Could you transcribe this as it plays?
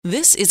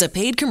This is a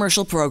paid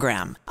commercial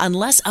program.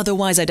 Unless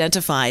otherwise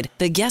identified,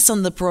 the guests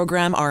on the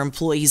program are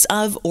employees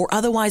of or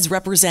otherwise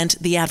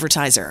represent the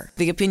advertiser.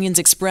 The opinions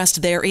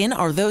expressed therein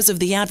are those of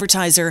the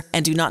advertiser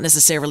and do not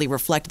necessarily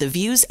reflect the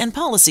views and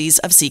policies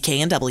of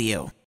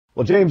CKNW.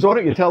 Well, James, why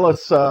don't you tell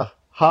us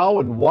how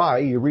and why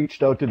you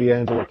reached out to the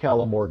Angela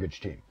Calla mortgage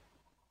team?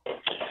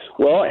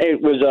 Well,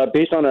 it was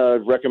based on a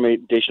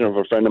recommendation of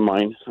a friend of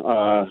mine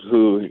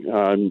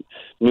who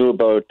knew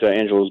about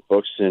Angela's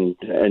books and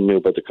knew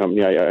about the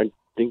company.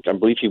 I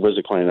believe he was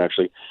a client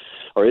actually,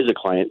 or is a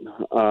client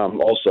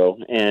also.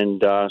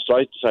 And so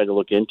I decided to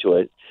look into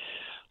it.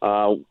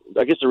 I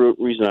guess the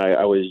reason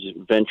I was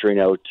venturing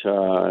out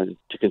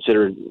to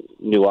consider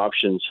new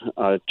options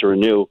to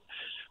renew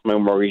my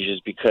mortgage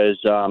is because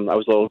I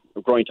was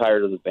growing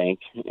tired of the bank,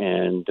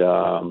 and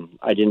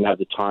I didn't have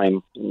the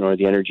time nor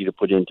the energy to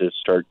put in to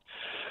start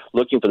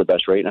looking for the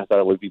best rate. And I thought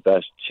it would be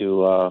best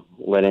to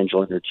let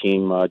Angela and her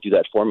team do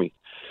that for me.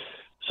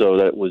 So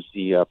that was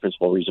the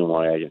principal reason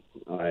why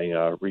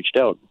I reached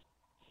out.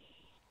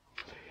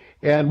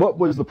 And what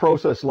was the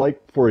process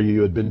like for you?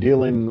 You had been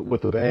dealing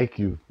with the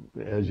bank.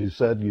 As you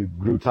said, you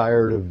grew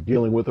tired of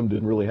dealing with them,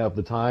 didn't really have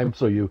the time.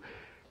 So you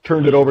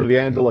turned it over to the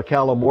Angela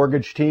Calla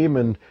mortgage team,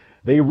 and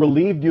they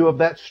relieved you of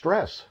that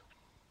stress.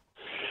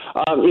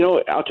 I'll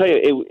tell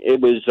you,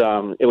 it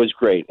was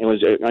great. I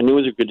knew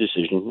it was a good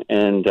decision,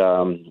 and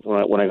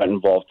when I got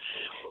involved,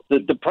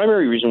 the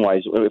primary reason why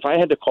is if I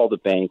had to call the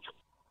bank,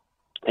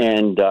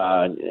 and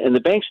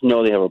the banks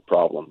know they have a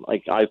problem.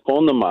 Like, I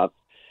phone them up,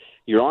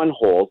 you're on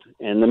hold,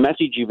 and the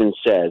message even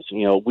says,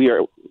 we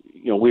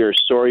are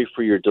sorry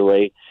for your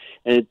delay,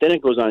 and then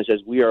it goes on and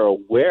says we are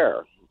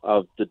aware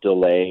of the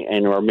delay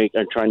and are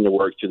trying to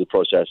work through the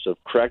process of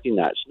correcting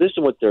that. So this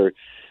is what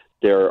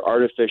their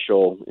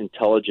artificial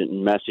intelligent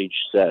message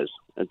says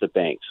at the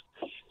banks.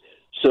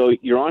 So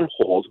you're on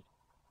hold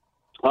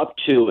up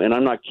to, and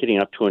I'm not kidding,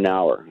 up to an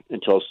hour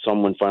until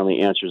someone finally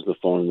answers the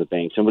phone in the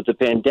banks. And with the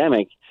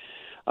pandemic,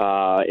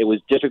 it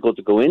was difficult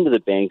to go into the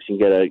banks and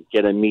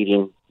get a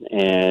meeting,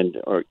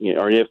 or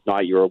if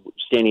not, you're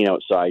standing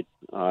outside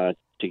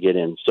to get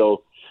in.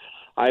 So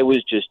I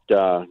was just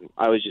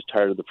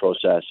tired of the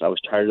process. I was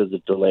tired of the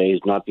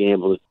delays, not being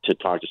able to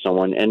talk to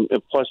someone, and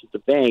plus at the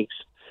banks,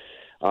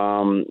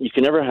 you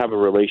can never have a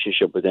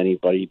relationship with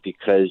anybody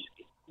because,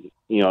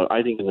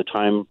 I think in the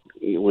time,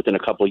 within a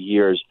couple of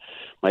years,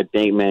 my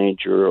bank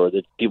manager or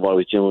the people I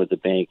was dealing with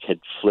at the bank had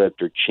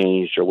flipped or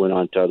changed or went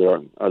on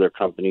to other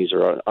companies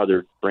or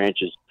other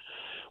branches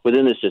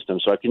within the system.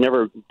 So I could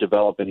never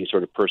develop any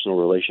sort of personal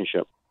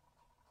relationship.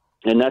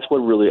 And that's what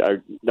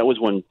that was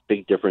one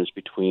big difference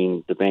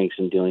between the banks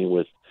and dealing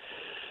with,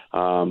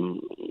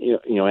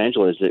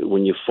 Angela, is that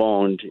when you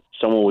phoned,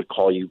 someone would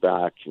call you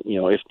back.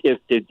 If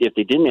they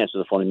didn't answer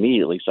the phone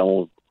immediately, someone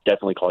would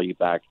definitely call you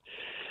back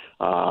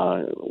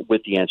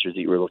with the answers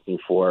that you were looking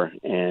for,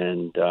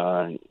 and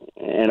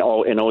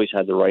always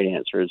had the right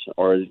answers,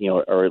 or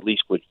at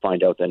least would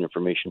find out that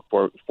information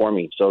for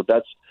me. So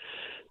that's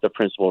the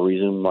principal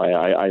reason why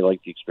I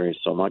like the experience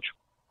so much.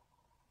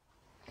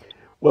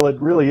 Well, it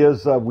really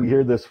is. We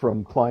hear this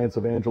from clients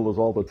of Angela's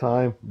all the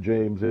time,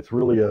 James. It's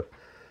really the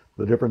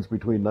difference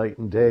between night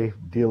and day,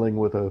 dealing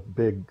with a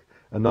big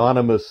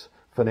anonymous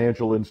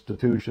financial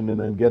institution and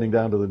then getting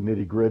down to the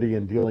nitty gritty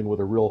and dealing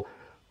with a real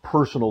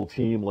personal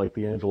team like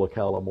the Angela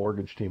Calla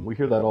mortgage team. We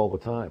hear that all the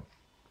time.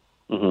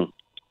 Mm-hmm.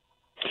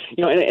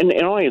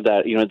 And only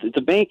that,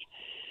 the bank,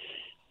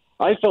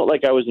 I felt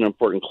like I was an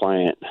important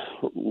client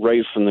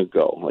right from the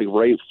go, like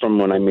right from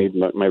when I made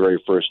my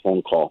very first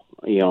phone call,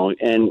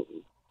 and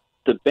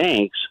the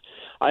banks,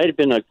 I had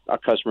been a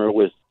customer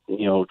with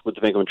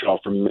the Bank of Montreal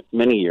for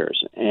many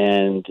years.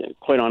 And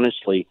quite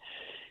honestly,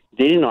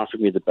 they didn't offer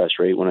me the best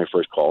rate when I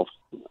first called.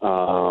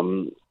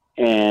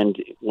 And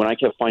when I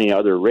kept finding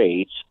other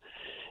rates,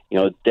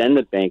 then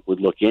the bank would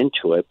look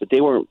into it, but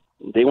they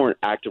weren't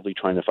actively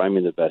trying to find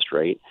me the best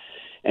rate.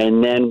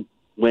 And then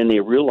when they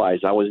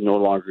realized I was no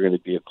longer going to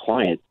be a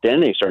client,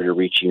 then they started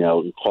reaching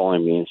out and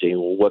calling me and saying,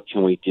 well, what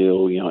can we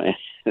do?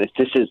 And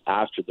this is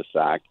after the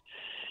fact.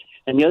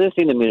 And the other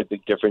thing that made a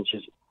big difference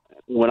is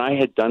when I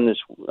had done this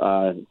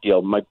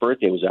deal, my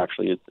birthday was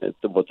actually at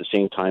about the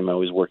same time I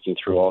was working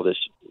through all this,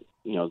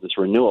 this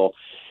renewal.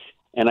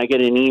 And I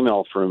get an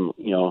email from,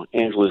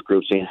 Angela's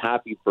group saying,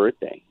 happy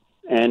birthday.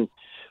 And,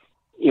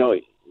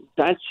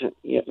 that's,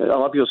 a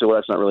lot of people say, well,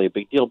 that's not really a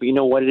big deal. But you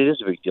know what? It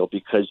is a big deal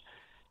because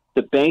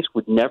the banks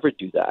would never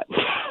do that.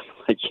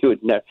 Like you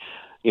would never,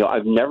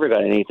 I've never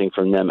got anything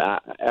from them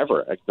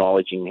ever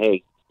acknowledging,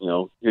 hey,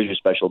 here's your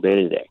special day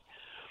today.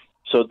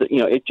 So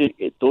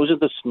those are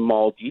the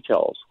small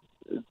details.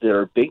 There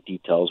are big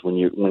details when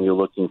you're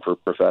looking for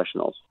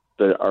professionals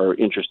that are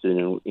interested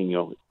in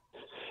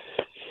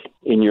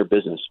your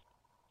business.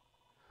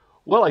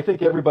 Well, I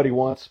think everybody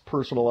wants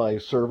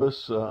personalized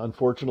service.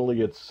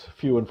 Unfortunately, it's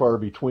few and far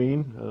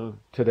between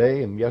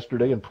today and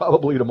yesterday and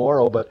probably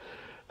tomorrow. But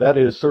that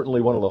is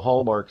certainly one of the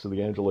hallmarks of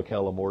the Angela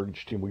Calla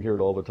mortgage team. We hear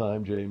it all the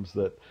time, James,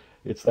 that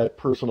it's that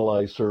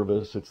personalized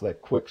service, it's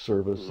that quick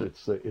service,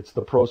 it's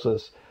the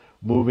process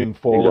moving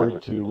forward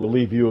Exactly. to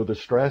relieve you of the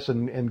stress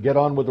and get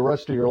on with the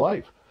rest of your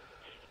life.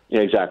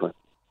 Yeah, exactly.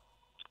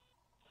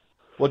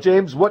 Well,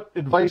 James, what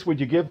advice would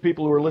you give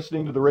people who are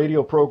listening to the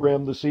radio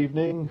program this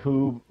evening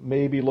who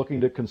may be looking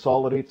to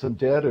consolidate some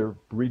debt or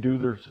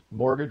redo their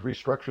mortgage,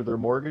 restructure their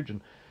mortgage, and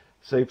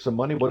save some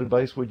money? What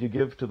advice would you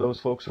give to those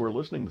folks who are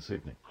listening this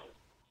evening?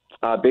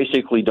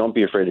 Basically, don't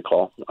be afraid to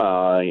call.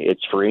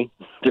 It's free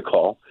to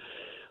call.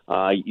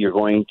 You're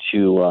going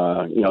to,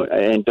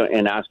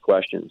 and ask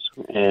questions,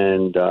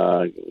 and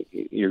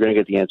you're going to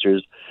get the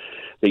answers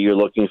that you're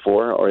looking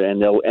for, and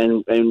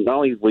not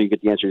only will you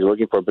get the answers you're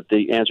looking for, but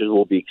the answers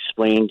will be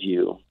explained to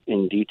you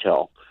in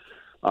detail.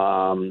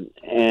 And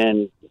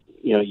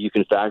you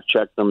can fact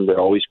check them; they're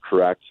always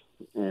correct.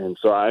 And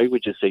so I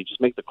would just say,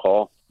 just make the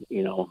call.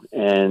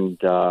 And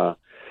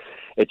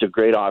it's a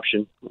great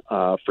option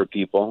for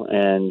people,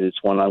 and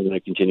it's one I'm going to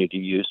continue to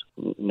use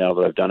now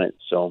that I've done it.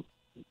 So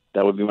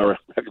that would be my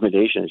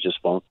recommendation. Is just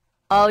phone.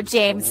 Oh,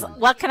 James,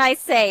 what can I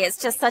say? It's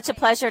just such a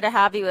pleasure to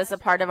have you as a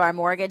part of our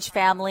mortgage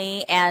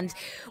family. And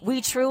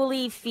we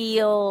truly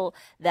feel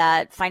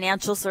that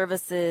financial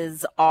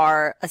services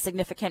are a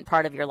significant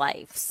part of your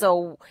life.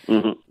 So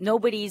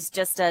nobody's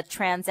just a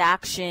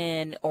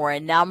transaction or a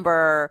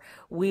number.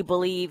 We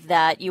believe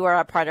that you are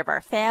a part of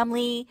our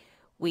family.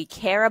 We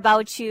care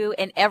about you,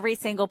 and every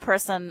single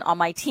person on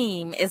my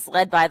team is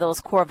led by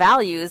those core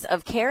values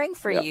of caring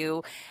for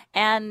you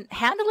and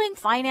handling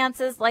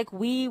finances like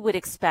we would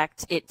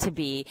expect it to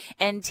be,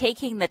 and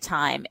taking the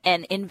time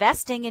and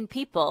investing in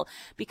people,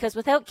 because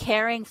without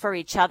caring for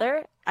each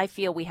other, I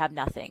feel we have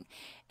nothing.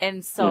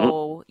 And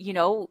so,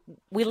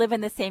 we live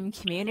in the same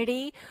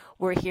community.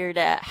 We're here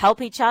to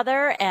help each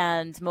other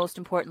and, most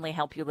importantly,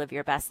 help you live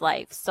your best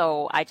life.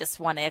 So I just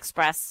want to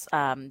express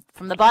from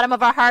the bottom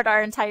of our heart,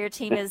 our entire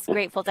team is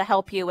grateful to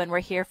help you, and we're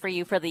here for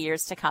you for the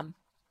years to come.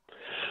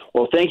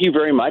 Well, thank you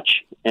very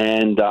much,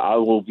 and I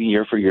will be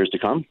here for years to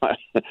come.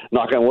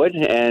 Knock on wood,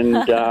 and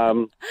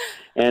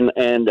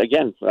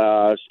again,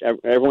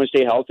 everyone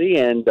stay healthy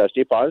and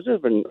stay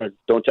positive, and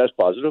don't test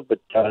positive, but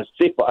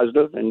stay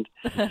positive. And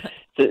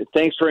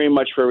thanks very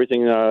much for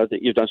everything that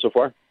you've done so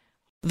far.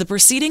 The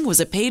proceeding was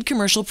a paid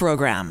commercial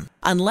program.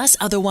 Unless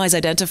otherwise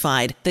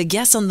identified, the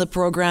guests on the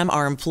program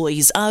are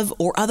employees of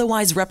or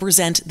otherwise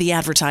represent the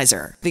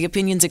advertiser. The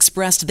opinions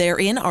expressed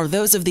therein are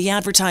those of the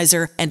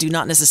advertiser and do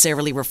not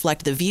necessarily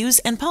reflect the views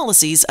and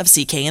policies of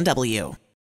CK&W.